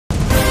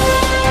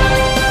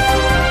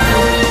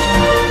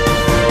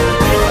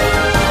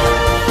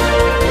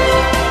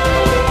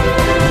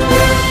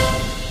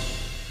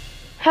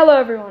Hello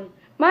everyone,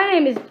 my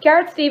name is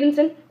Garrett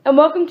Stevenson and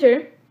welcome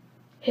to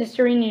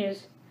History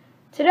News.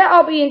 Today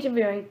I'll be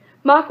interviewing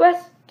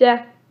Marques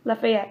De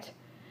Lafayette.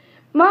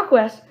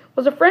 Marques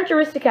was a French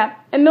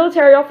aristocrat and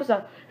military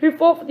officer who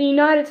fought for the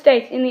United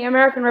States in the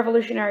American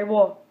Revolutionary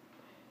War.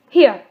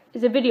 Here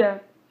is a video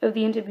of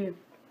the interview.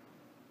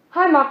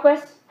 Hi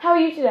Marques, how are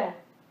you today?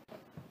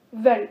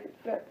 Very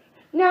good.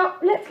 Now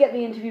let's get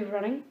the interview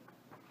running.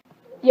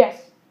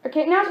 Yes,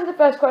 okay, now to the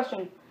first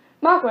question.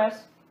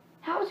 Marques,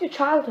 how was your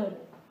childhood?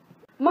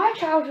 My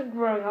childhood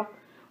growing up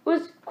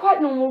was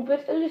quite normal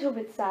but a little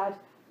bit sad.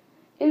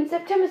 In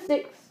September 6,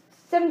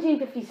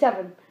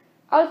 1757,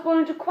 I was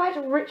born into quite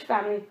a rich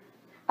family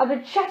at the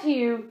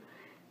Château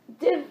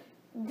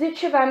de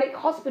Chevanec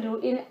Hospital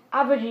in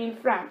Auvergne,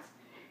 France.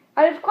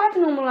 I lived quite a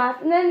normal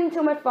life and then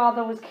until my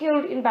father was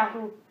killed during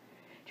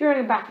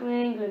a battle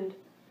in England.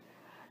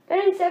 Then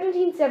in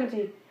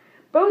 1770,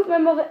 both my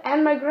mother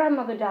and my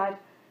grandmother died,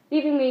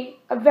 leaving me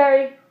a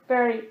very,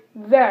 very,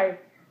 very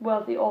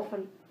wealthy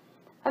orphan.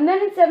 And then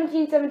in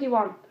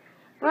 1771,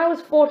 when I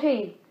was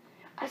 14,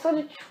 I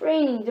started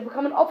training to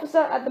become an officer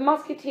at the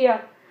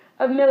Musketeer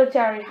of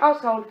Military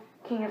Household,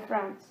 King of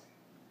France.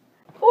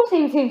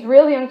 14 seems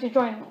really young to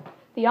join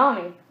the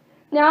army.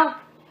 Now,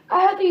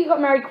 I heard that you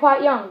got married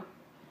quite young.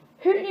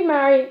 Who did you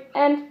marry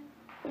and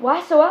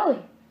why so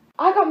early?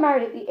 I got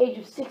married at the age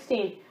of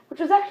 16, which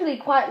was actually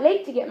quite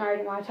late to get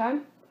married in my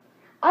time.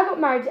 I got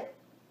married to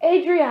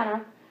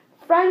Adriana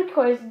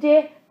Francois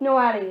de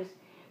Noailles,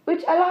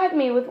 which allied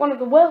me with one of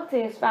the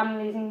wealthiest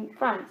families in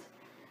France.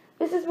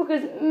 This is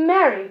because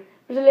Mary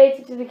was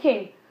related to the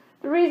king.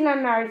 The reason I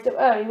married so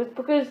early was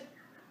because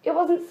it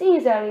wasn't seen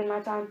as early in my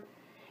time.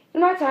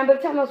 In my time, by the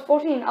time I was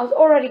 14, I was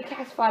already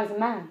classified as a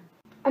man.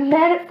 A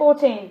man at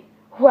 14.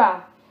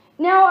 Wow.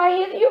 Now I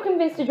hear that you're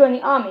convinced to join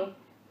the army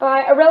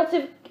by a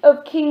relative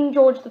of King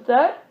George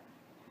III.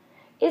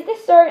 Is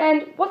this so,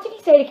 and what did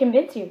he say to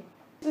convince you?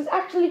 This is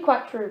actually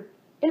quite true.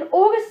 In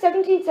August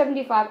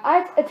 1775, I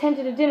had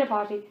attended a dinner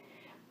party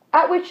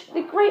at which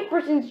the Great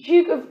Britain's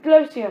Duke of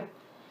Gloucester,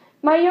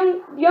 my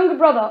younger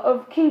brother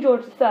of King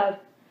George III,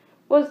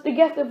 was the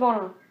guest of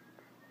honour.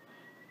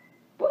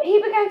 But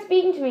he began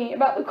speaking to me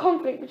about the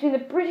conflict between the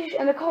British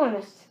and the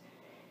colonists.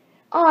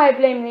 I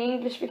blamed the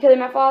English for killing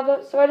my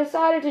father, so I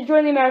decided to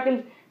join the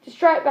Americans to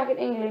strike back at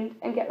England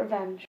and get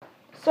revenge.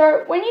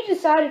 So, when you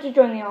decided to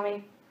join the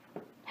army,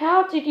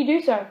 how did you do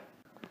so?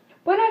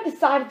 When I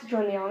decided to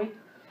join the army,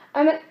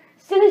 I met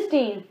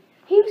Celestine.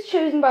 He was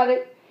chosen by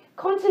the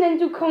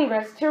Continental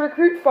Congress to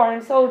recruit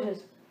foreign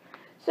soldiers.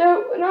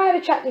 So, when I had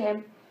a chat to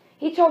him,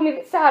 he told me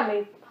that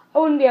sadly, I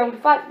wouldn't be able to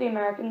fight for the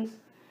Americans.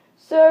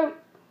 So,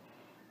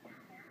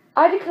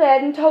 I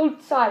declared and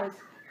told Silas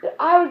that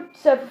I would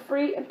serve for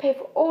free and pay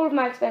for all of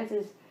my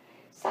expenses.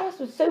 Silas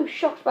was so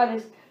shocked by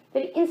this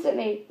that he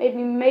instantly made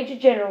me Major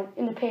General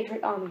in the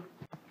Patriot Army.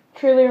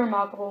 Truly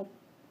remarkable.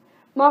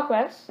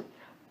 Marques,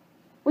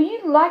 were you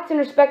liked and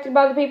respected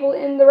by the people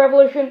in the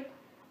Revolution,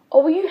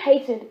 or were you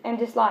hated and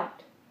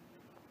disliked?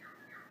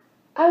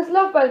 I was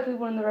loved by the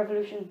people in the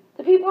Revolution.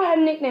 The people had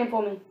a nickname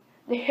for me,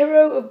 the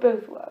hero of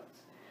both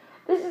worlds.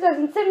 This is as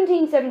in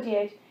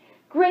 1778,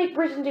 Great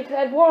Britain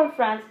declared war on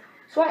France,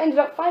 so I ended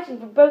up fighting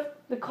for both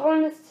the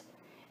colonists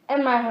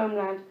and my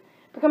homeland,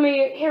 becoming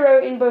a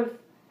hero in both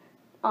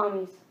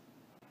armies.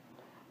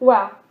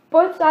 Wow,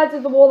 both sides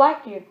of the war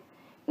liked you.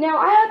 Now,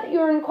 I heard that you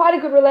were in quite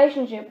a good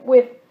relationship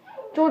with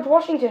George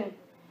Washington.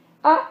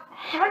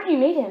 How did you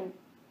meet him?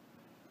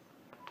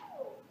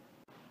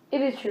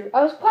 It is true,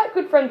 I was quite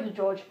good friends with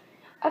George.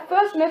 I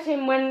first met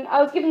him when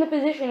I was given the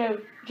position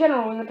of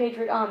general in the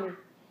Patriot Army.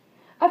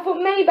 I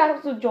fought many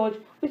battles with George,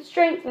 which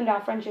strengthened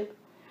our friendship.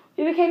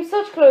 We became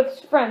such close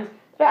friends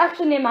that I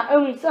actually named my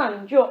only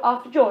son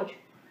after George,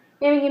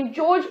 naming him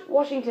George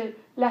Washington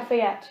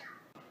Lafayette.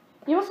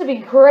 You must have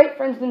been great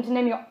friends with him to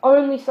name your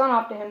only son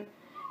after him.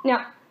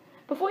 Now,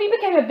 before you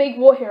became a big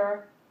war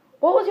hero,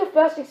 what was your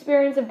first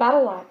experience of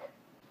battle like?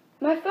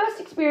 My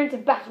first experience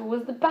of battle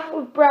was the Battle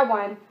of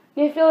Brandywine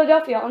near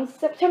Philadelphia on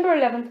September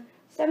 11th,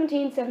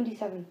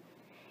 1777.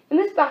 In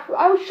this battle,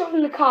 I was shot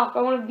in the calf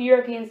by one of the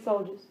European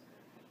soldiers.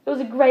 It was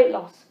a great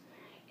loss.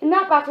 In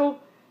that battle,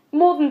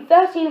 more than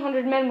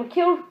 1,300 men were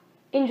killed,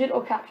 injured,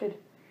 or captured.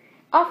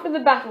 After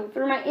the battle,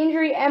 through my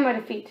injury and my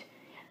defeat,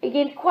 I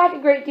gained quite a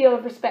great deal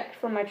of respect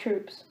from my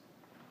troops.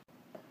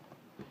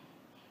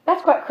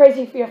 That's quite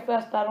crazy for your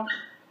first battle.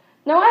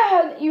 Now, I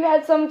heard that you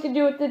had something to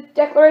do with the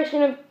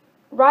Declaration of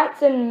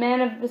Rights and Man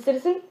of the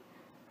Citizen.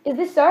 Is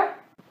this so?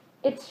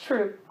 It's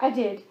true, I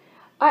did.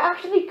 I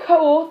actually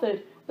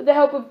co-authored, with the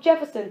help of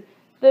Jefferson,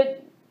 the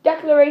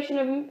Declaration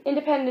of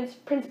Independence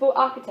principal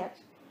architect.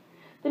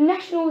 The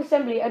National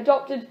Assembly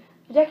adopted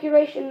the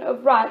Declaration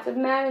of Rights of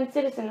Man and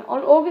Citizen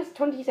on August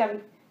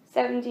 27,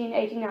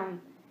 1789,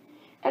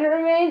 and it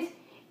remains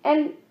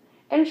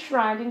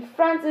enshrined in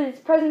France's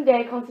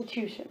present-day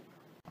constitution.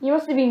 You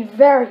must have been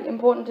very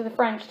important to the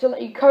French to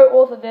let you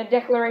co-author their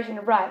Declaration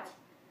of Rights.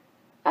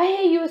 I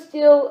hear you were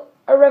still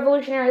a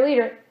revolutionary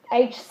leader at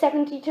age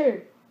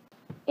 72.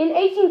 In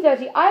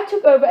 1830, I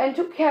took over and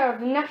took care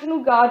of the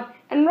National Guard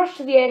and rushed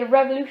to the aid of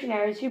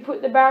revolutionaries who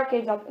put the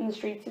barricades up in the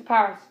streets of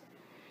Paris.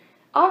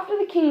 After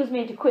the king was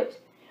made to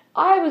quit,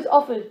 I was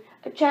offered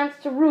a chance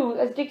to rule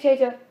as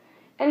dictator,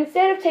 and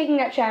instead of taking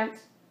that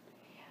chance,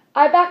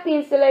 I backed the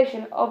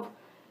installation of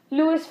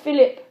Louis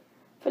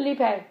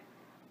Philippe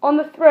on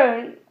the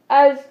throne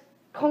as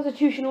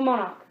constitutional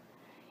monarch.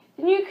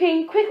 The new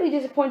king quickly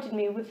disappointed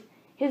me with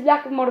his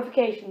lack of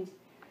modifications,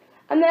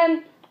 and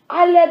then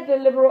I led the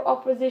liberal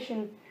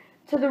opposition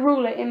to the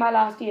ruler in my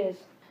last years.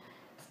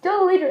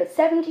 Still a leader at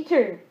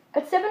 72.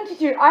 At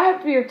 72, I hope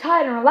to be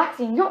retired and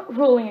relaxing, not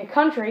ruling a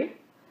country.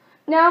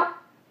 Now,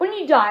 when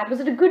you died, was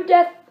it a good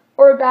death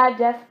or a bad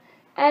death?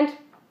 And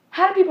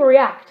how do people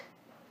react?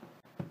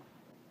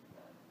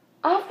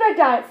 After I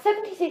died at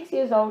 76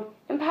 years old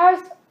in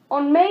Paris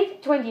on May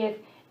 20th,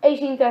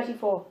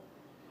 1834,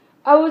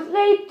 I was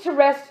laid to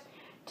rest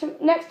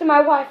next to my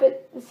wife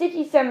at the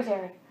city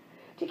cemetery.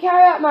 To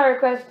carry out my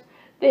request,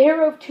 the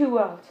hero of two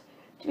worlds,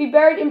 to be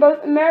buried in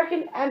both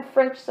American and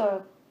French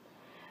soil.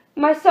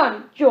 My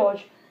son,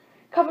 George,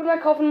 covered my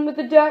coffin with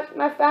the dirt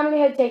my family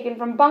had taken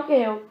from Bunker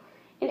Hill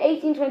in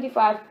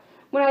 1825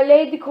 when I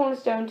laid the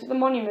cornerstone to the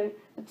monument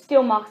that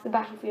still marks the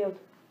battlefield.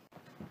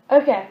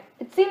 Okay,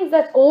 it seems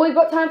that's all we've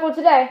got time for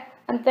today,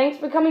 and thanks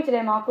for coming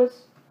today,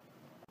 Marques.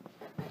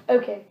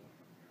 Okay,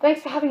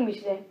 thanks for having me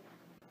today.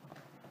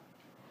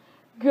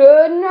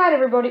 Good night,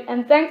 everybody,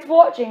 and thanks for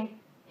watching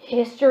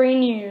History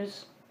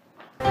News.